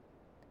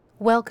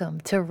Welcome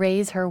to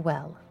Raise Her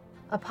Well,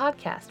 a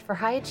podcast for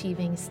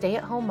high-achieving,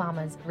 stay-at-home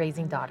mamas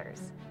raising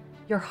daughters.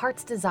 Your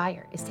heart's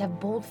desire is to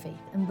have bold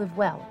faith and live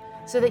well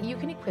so that you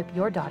can equip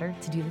your daughter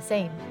to do the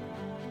same.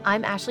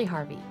 I'm Ashley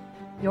Harvey,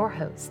 your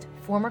host,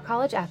 former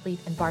college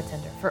athlete and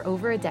bartender for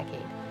over a decade,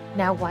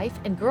 now wife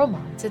and girl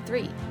mom to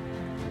 3.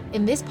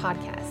 In this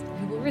podcast,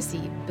 you will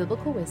receive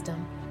biblical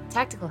wisdom,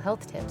 tactical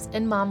health tips,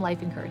 and mom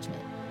life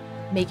encouragement.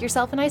 Make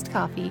yourself an iced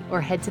coffee or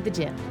head to the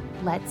gym.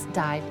 Let's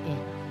dive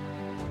in.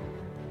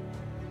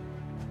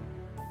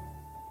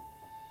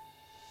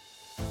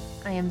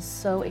 I am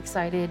so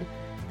excited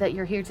that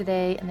you're here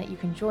today and that you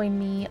can join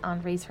me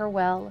on Raise Her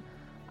Well.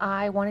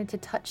 I wanted to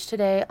touch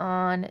today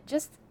on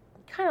just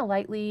kind of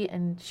lightly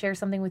and share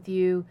something with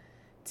you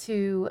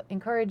to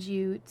encourage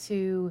you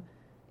to,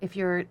 if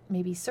you're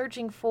maybe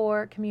searching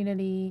for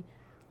community,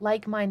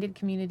 like-minded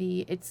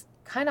community, it's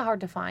kind of hard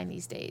to find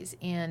these days.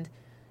 And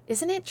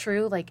isn't it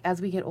true, like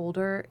as we get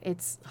older,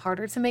 it's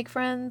harder to make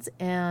friends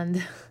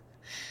and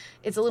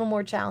it's a little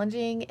more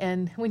challenging.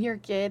 And when you're a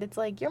kid, it's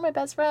like, you're my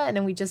best friend.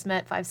 And we just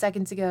met 5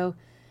 seconds ago.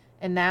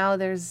 And now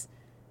there's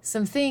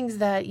some things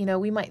that,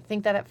 we might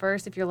think that at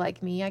first, if you're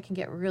like me, I can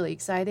get really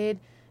excited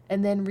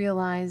and then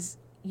realize,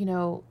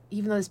 even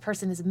though this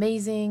person is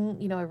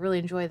amazing, I really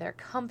enjoy their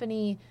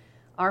company,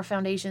 our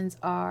foundations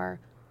are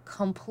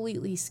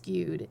completely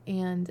skewed.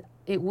 And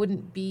it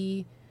wouldn't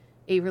be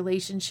a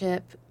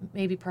relationship,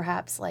 maybe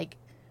perhaps like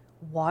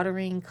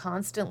watering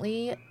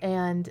constantly.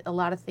 And a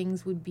lot of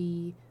things would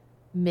be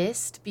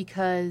missed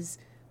because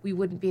we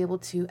wouldn't be able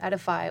to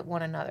edify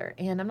one another.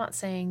 And I'm not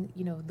saying,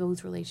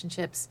 those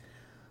relationships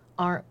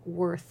aren't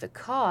worth the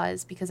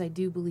cause, because I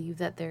do believe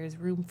that there's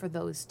room for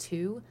those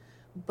too.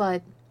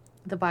 But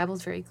the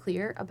Bible's very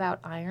clear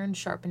about iron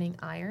sharpening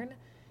iron,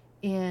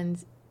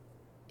 and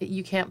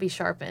you can't be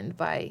sharpened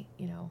by,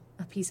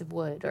 a piece of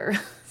wood or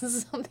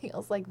something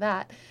else like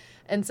that.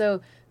 And so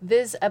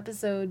this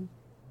episode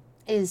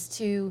is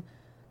to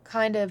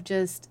kind of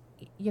just,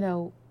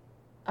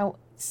 I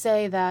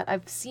say that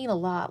I've seen a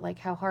lot, like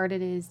how hard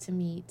it is to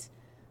meet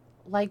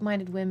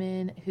like-minded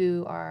women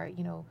who are,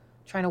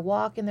 trying to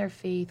walk in their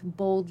faith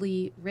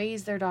boldly,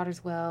 raise their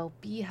daughters well,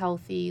 be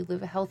healthy,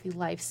 live a healthy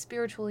life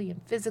spiritually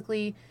and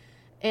physically.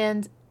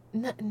 And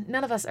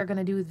none of us are going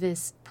to do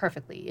this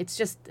perfectly.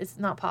 It's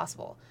not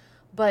possible.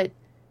 But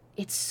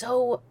it's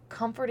so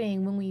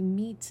comforting when we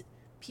meet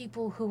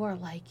people who are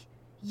like,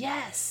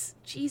 yes,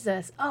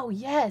 Jesus. Oh,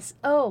 yes.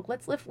 Oh,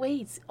 let's lift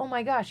weights. Oh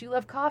my gosh, you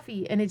love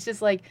coffee. And it's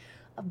just like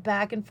a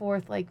back and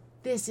forth, like,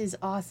 this is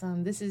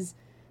awesome. This is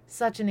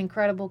such an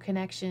incredible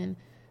connection.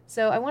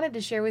 So I wanted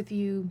to share with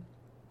you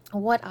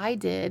what I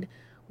did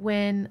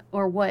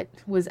what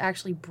was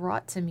actually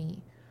brought to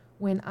me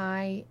when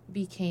I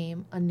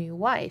became a new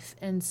wife.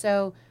 And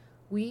so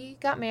we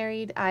got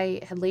married. I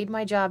had laid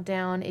my job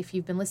down. If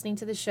you've been listening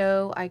to the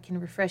show, I can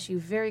refresh you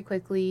very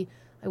quickly.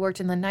 I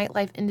worked in the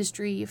nightlife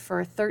industry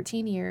for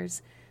 13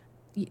 years.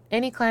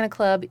 Any kind of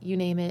club, you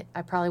name it,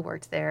 I probably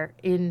worked there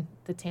in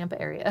the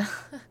Tampa area.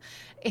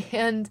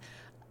 And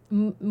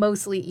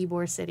mostly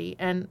Ybor City.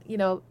 And,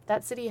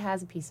 that city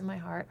has a piece in my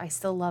heart. I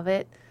still love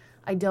it.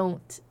 I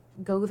don't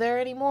go there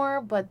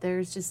anymore, but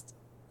there's just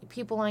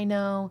people I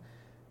know.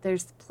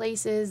 There's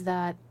places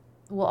that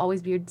will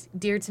always be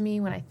dear to me.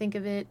 When I think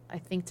of it, I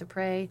think to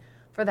pray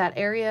for that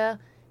area.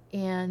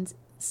 And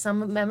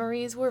some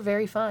memories were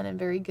very fun and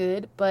very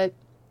good, but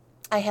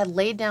I had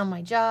laid down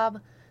my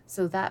job.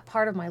 So that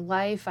part of my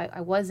life,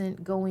 I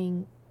wasn't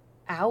going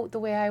out the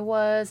way I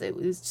was. It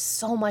was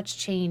so much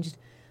changed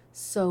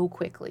so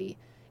quickly.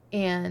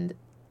 And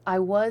I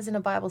was in a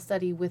Bible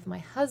study with my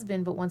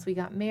husband, but once we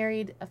got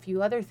married, a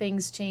few other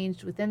things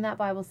changed within that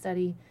Bible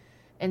study.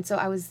 And so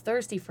I was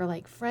thirsty for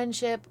like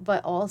friendship,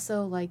 but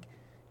also like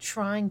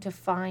trying to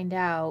find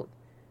out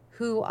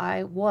who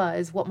I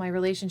was, what my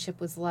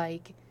relationship was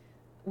like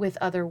with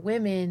other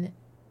women,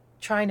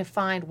 trying to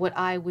find what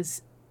I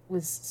was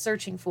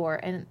searching for.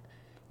 And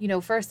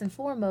first and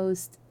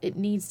foremost, it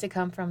needs to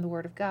come from the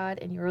Word of God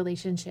and your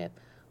relationship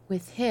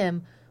with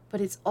Him. But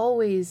it's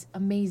always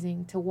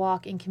amazing to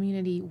walk in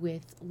community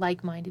with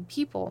like-minded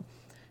people.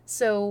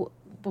 So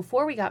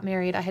before we got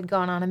married, I had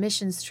gone on a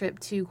missions trip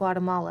to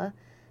Guatemala.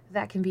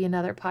 That can be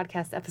another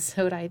podcast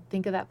episode. I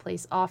think of that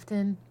place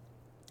often.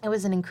 It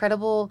was an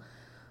incredible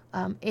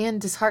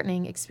and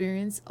disheartening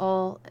experience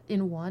all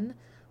in one.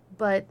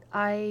 But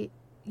I,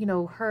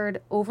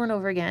 heard over and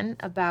over again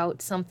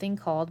about something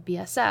called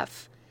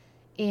BSF.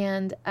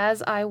 And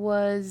as I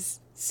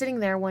was sitting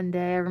there one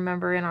day, I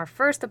remember in our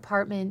first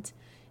apartment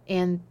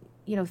and,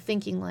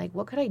 thinking like,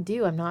 what could I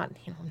do? I'm not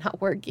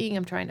working.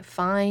 I'm trying to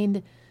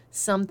find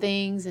some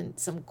things and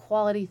some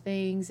quality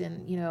things.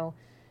 And,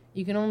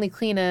 you can only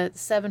clean a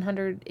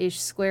 700-ish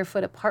square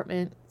foot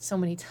apartment so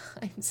many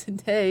times a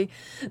day.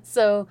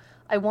 So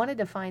I wanted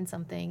to find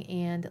something,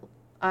 and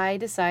I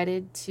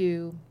decided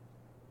to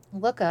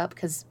look up,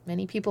 because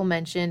many people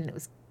mentioned,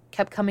 it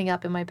kept coming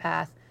up in my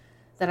path,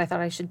 that I thought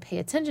I should pay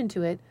attention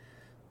to it.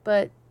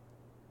 But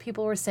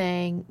people were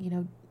saying,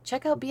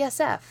 check out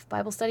BSF,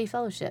 Bible Study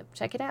Fellowship.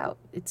 Check it out.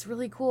 It's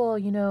really cool,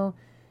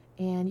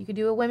 and you can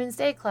do a Women's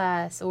Day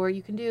class, or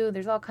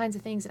there's all kinds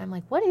of things. And I'm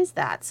like, what is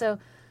that? So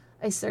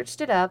I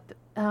searched it up,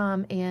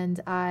 and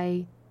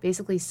I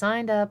basically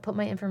signed up, put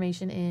my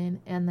information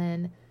in, and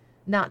then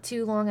not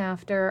too long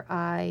after,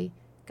 I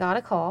got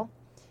a call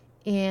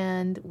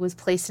and was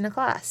placed in a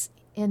class.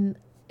 And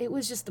it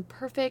was just the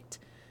perfect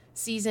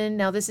season.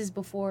 Now, this is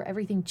before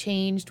everything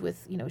changed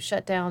with,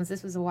 shutdowns.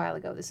 This was a while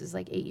ago. This is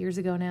like 8 years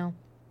ago now.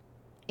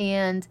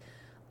 And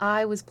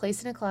I was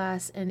placed in a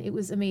class, and it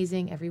was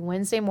amazing. Every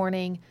Wednesday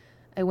morning,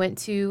 I went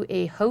to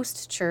a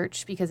host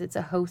church, because it's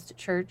a host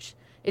church.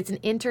 It's an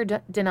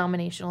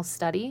interdenominational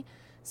study.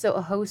 So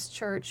a host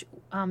church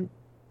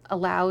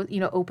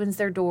opens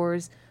their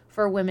doors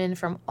for women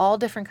from all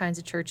different kinds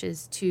of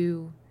churches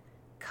to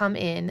come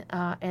in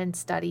and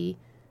study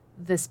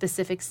the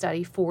specific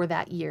study for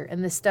that year.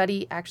 And the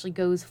study actually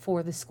goes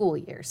for the school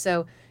year.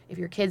 So if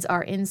your kids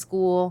are in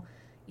school,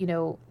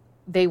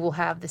 they will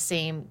have the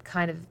same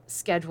kind of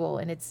schedule.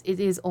 And it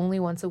is only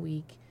once a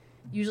week,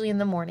 usually in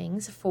the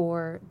mornings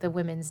for the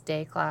Women's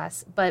Day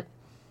class. But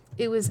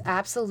it was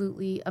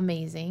absolutely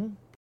amazing.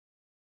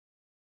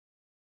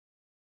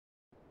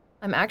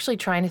 I'm actually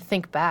trying to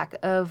think back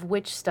of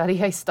which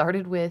study I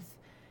started with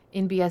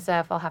in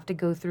BSF. I'll have to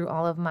go through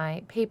all of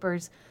my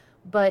papers,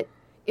 but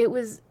it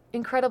was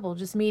incredible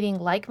just meeting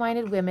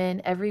like-minded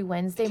women every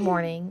Wednesday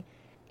morning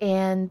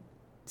and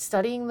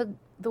studying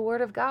the Word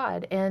of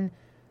God. And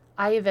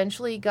I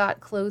eventually got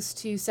close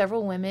to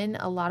several women.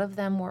 A lot of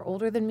them were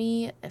older than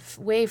me,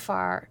 way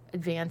far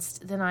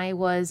advanced than I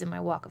was in my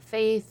walk of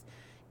faith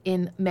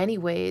in many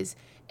ways.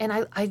 And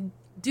I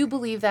do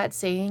believe that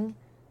saying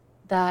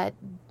that,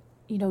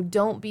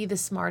 don't be the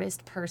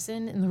smartest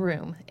person in the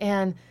room.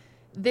 And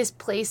this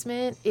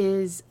placement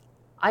is,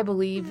 I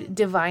believe,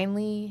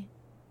 divinely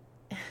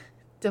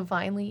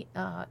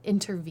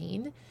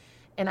intervened.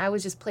 And I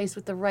was just placed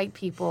with the right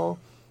people.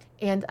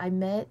 And I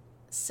met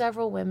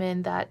several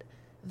women that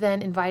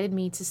then invited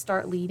me to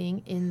start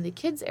leading in the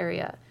kids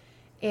area.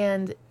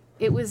 And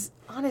it was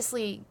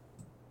honestly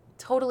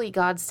totally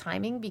God's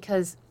timing,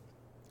 because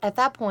at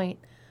that point,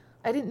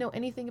 I didn't know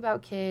anything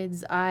about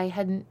kids. I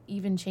hadn't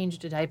even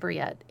changed a diaper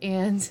yet.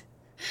 And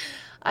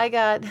I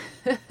got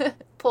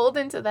pulled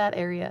into that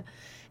area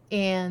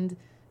and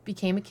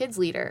became a kids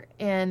leader.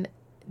 And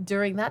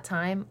during that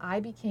time, I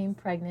became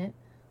pregnant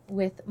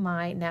with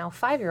my now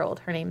 5-year-old.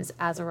 Her name is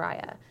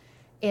Azariah.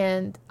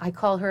 And I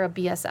call her a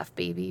BSF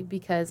baby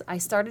because I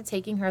started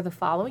taking her the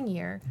following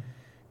year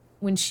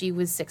when she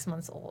was 6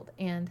 months old.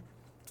 And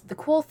the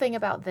cool thing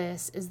about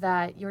this is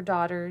that your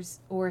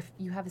daughters, or if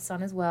you have a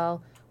son as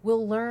well,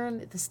 will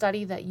learn the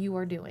study that you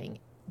are doing,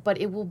 but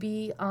it will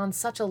be on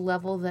such a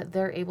level that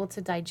they're able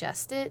to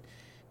digest it,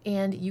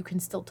 and you can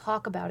still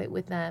talk about it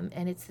with them.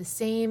 And it's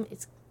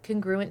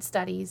congruent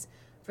studies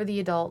for the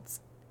adults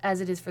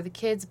as it is for the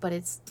kids, but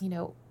it's,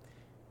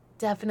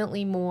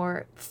 definitely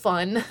more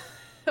fun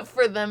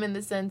for them in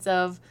the sense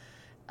of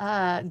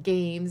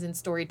games and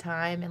story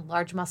time and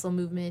large muscle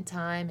movement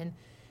time. And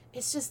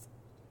it's just,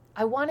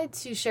 I wanted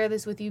to share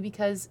this with you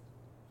because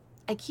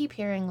I keep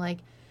hearing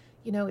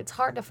it's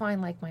hard to find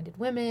like-minded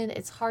women.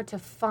 It's hard to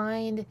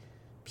find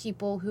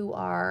people who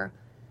are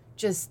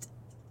just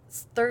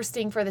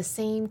thirsting for the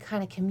same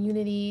kind of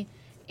community.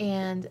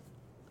 And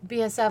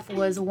BSF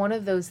was one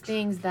of those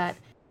things that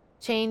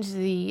changed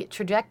the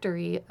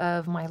trajectory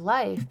of my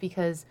life,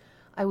 because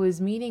I was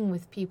meeting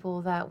with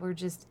people that were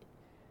just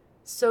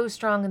so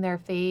strong in their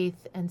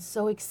faith and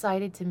so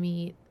excited to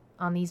meet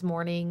on these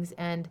mornings.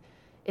 And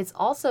it's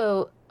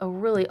also a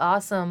really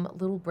awesome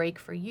little break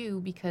for you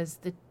because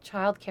the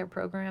childcare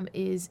program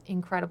is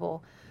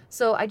incredible.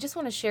 So I just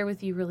want to share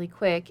with you really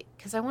quick,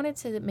 because I wanted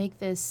to make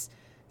this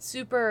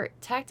super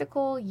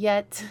tactical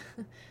yet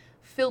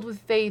filled with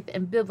faith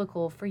and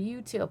biblical for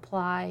you to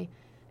apply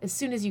as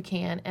soon as you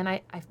can. And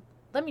I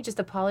let me just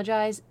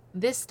apologize.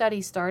 This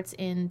study starts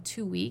in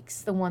 2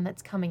 weeks, the one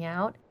that's coming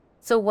out.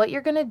 So what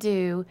you're going to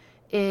do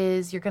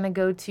is you're going to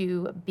go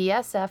to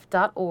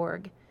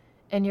bsf.org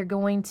and you're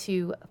going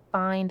to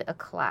find a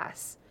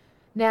class.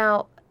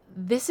 Now,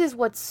 this is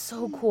what's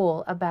so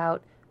cool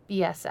about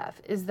BSF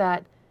is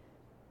that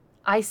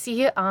I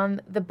see it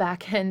on the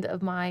back end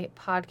of my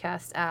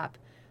podcast app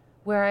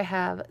where I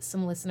have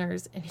some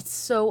listeners, and it's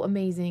so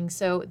amazing.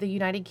 So the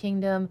United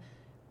Kingdom,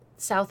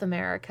 South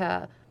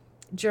America,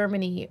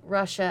 Germany,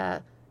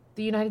 Russia,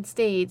 the United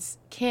States,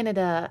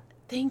 Canada,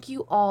 thank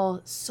you all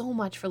so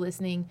much for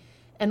listening.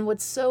 And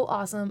what's so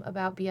awesome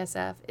about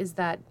BSF is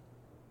that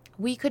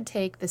we could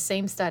take the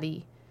same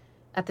study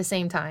at the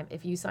same time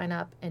if you sign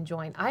up and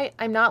join.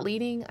 I'm not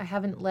leading. I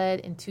haven't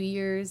led in 2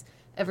 years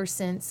ever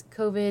since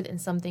COVID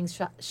and some things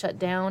shut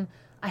down.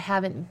 I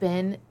haven't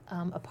been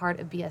a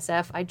part of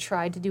BSF. I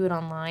tried to do it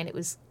online. It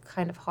was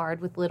kind of hard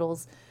with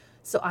littles.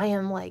 So I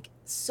am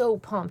so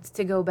pumped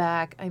to go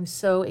back. I'm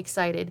so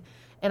excited.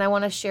 And I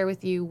want to share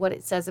with you what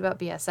it says about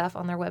BSF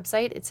on their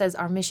website. It says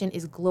our mission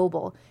is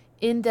global,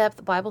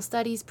 in-depth Bible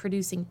studies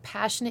producing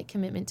passionate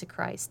commitment to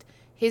Christ,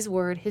 His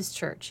Word, His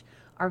church.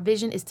 Our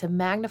vision is to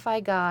magnify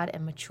God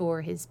and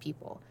mature His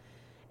people.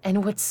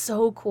 And what's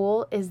so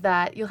cool is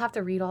that you'll have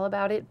to read all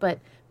about it, but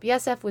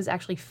BSF was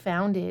actually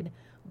founded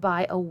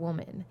by a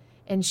woman.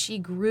 And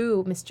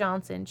Miss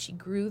Johnson, she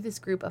grew this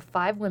group of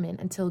 5 women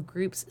until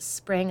groups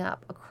sprang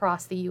up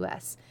across the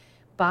U.S.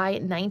 By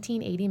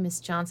 1980,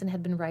 Miss Johnson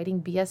had been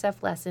writing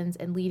BSF lessons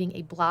and leading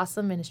a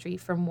Blossom ministry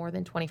for more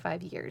than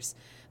 25 years.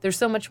 There's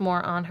so much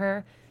more on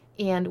her.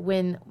 And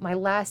when my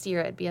last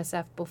year at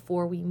BSF,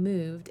 before we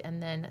moved,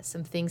 and then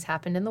some things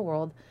happened in the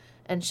world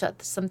and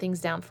shut some things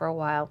down for a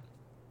while,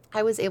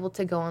 I was able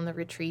to go on the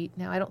retreat.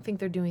 Now, I don't think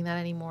they're doing that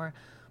anymore,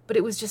 but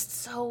it was just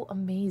so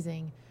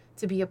amazing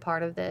to be a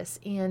part of this.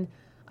 And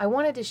I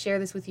wanted to share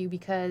this with you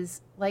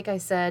because, like I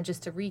said,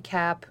 just to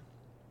recap,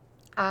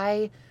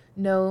 I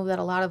know that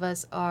a lot of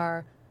us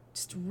are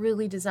just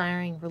really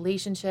desiring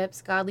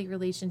relationships, godly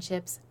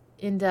relationships,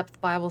 in-depth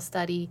Bible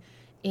study,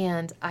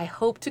 and I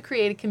hope to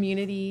create a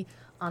community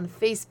on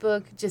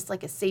Facebook, just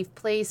like a safe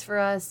place for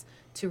us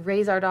to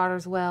raise our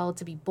daughters well,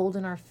 to be bold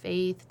in our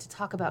faith, to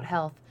talk about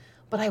health.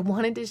 But I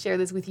wanted to share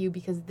this with you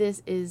because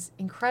this is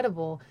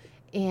incredible,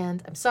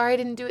 and I'm sorry I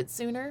didn't do it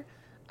sooner.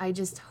 I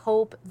just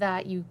hope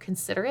that you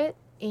consider it,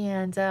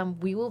 and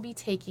we will be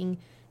taking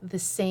the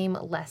same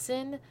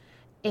lesson,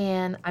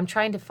 and I'm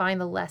trying to find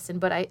the lesson,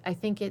 but I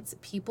think it's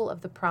People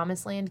of the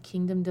Promised Land,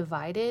 Kingdom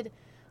Divided.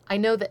 I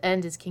know the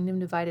end is Kingdom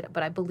Divided,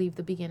 but I believe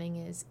the beginning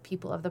is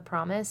People of the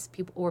Promise,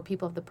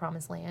 People of the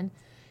Promised Land,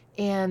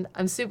 and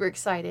I'm super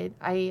excited.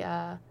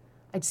 I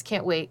just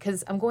can't wait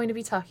because I'm going to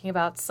be talking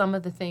about some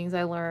of the things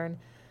I learned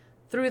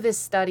through this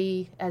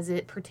study as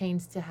it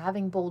pertains to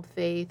having bold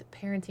faith,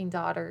 parenting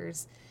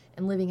daughters,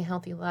 and living a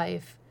healthy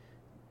life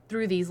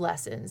through these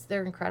lessons.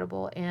 They're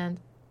incredible, and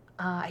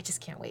I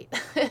just can't wait.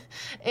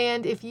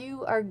 And if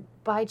you are,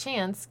 by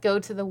chance, go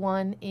to the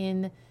one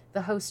in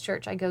the host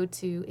church I go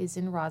to is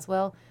in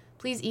Roswell,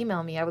 please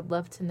email me. I would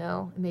love to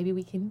know. Maybe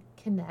we can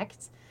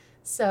connect.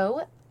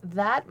 So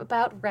that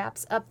about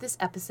wraps up this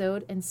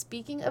episode. And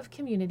speaking of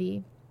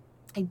community,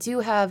 I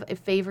do have a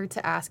favor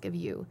to ask of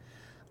you.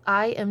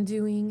 I am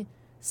doing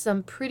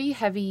some pretty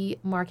heavy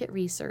market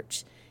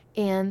research,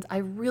 and I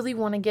really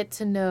want to get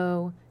to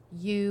know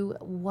you,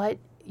 what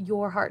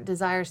your heart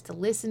desires to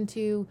listen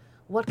to,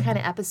 what kind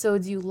of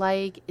episodes you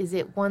like. Is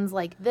it ones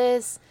like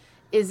this?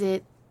 Is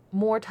it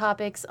more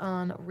topics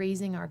on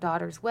raising our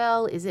daughters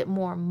well? Is it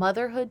more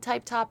motherhood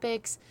type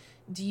topics?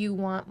 Do you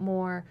want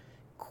more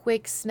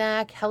quick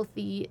snack,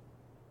 healthy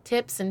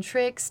tips and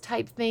tricks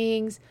type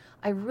things?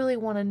 I really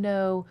want to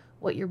know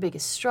what your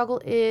biggest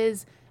struggle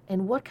is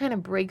and what kind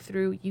of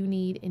breakthrough you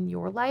need in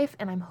your life.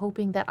 And I'm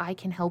hoping that I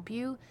can help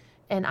you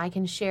and I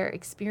can share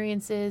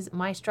experiences,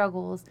 my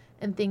struggles,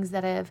 and things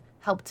that have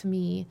helped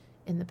me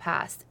in the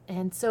past.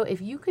 And so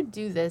if you could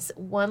do this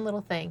one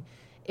little thing,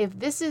 if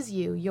this is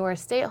you, you're a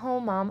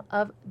stay-at-home mom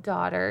of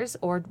daughters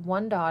or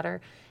one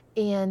daughter,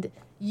 and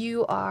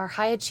you are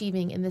high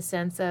achieving in the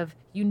sense of,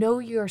 you know,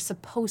 you're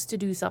supposed to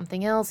do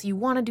something else, you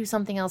want to do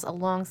something else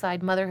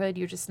alongside motherhood,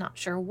 you're just not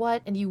sure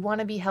what, and you want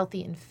to be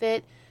healthy and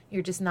fit,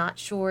 you're just not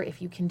sure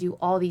if you can do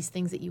all these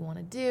things that you want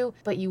to do,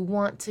 but you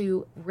want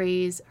to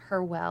raise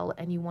her well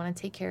and you want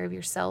to take care of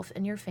yourself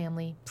and your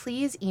family,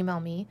 please email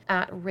me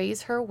at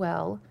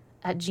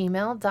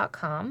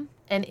raiseherwell@gmail.com,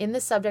 and in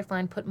the subject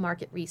line put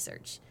market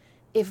research.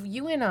 If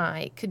you and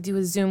I could do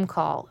a Zoom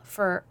call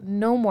for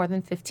no more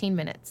than 15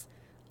 minutes,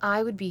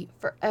 I would be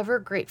forever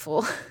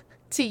grateful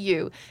to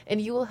you,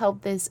 and you will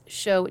help this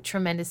show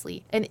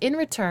tremendously. And in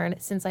return,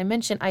 since I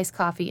mentioned iced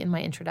coffee in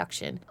my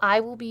introduction,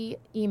 I will be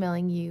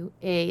emailing you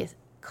a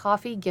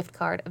coffee gift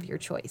card of your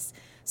choice.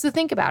 So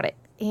think about it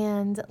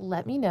and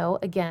let me know.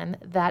 Again,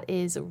 that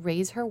is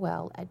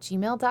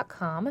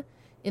raiseherwell@gmail.com.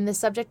 In the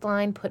subject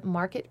line, put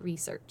market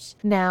research.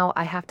 Now,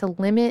 I have to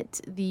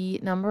limit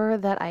the number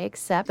that I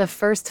accept, the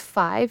first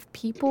 5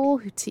 people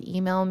to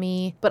email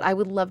me, but I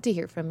would love to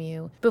hear from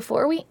you.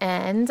 Before we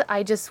end,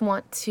 I just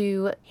want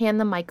to hand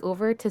the mic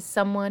over to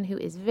someone who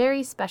is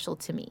very special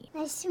to me.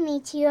 Nice to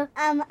meet you.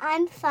 I'm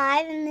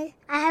 5, and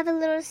I have a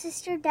little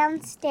sister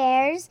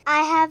downstairs.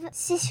 I have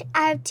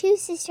 2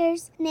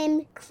 sisters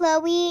named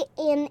Chloe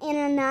and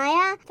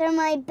Ananiah. They're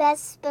my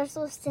best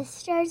special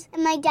sisters,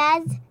 and my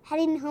dad's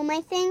heading home,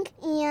 I think,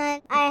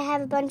 and I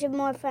have a bunch of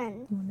more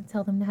friends. You want to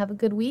tell them to have a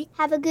good week?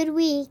 Have a good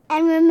week.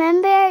 And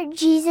remember,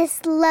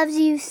 Jesus loves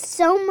you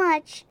so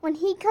much. When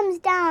he comes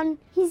down,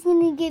 he's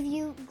going to give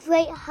you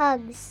great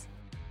hugs.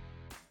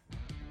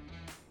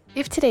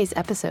 If today's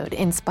episode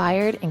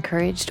inspired,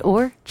 encouraged,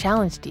 or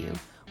challenged you,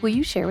 will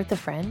you share with a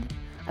friend?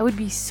 I would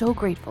be so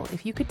grateful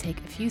if you could take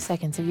a few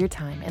seconds of your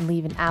time and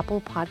leave an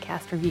Apple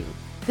Podcast review.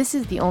 This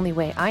is the only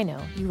way I know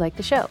you like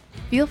the show.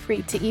 Feel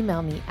free to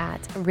email me at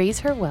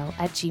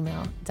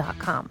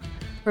raiseherwell@gmail.com.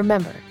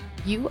 Remember,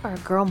 you are a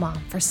girl mom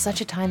for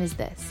such a time as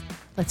this.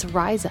 Let's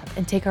rise up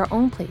and take our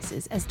own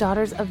places as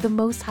daughters of the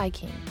Most High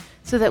King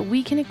so that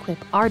we can equip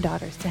our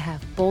daughters to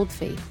have bold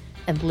faith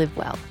and live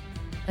well.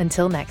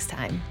 Until next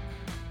time.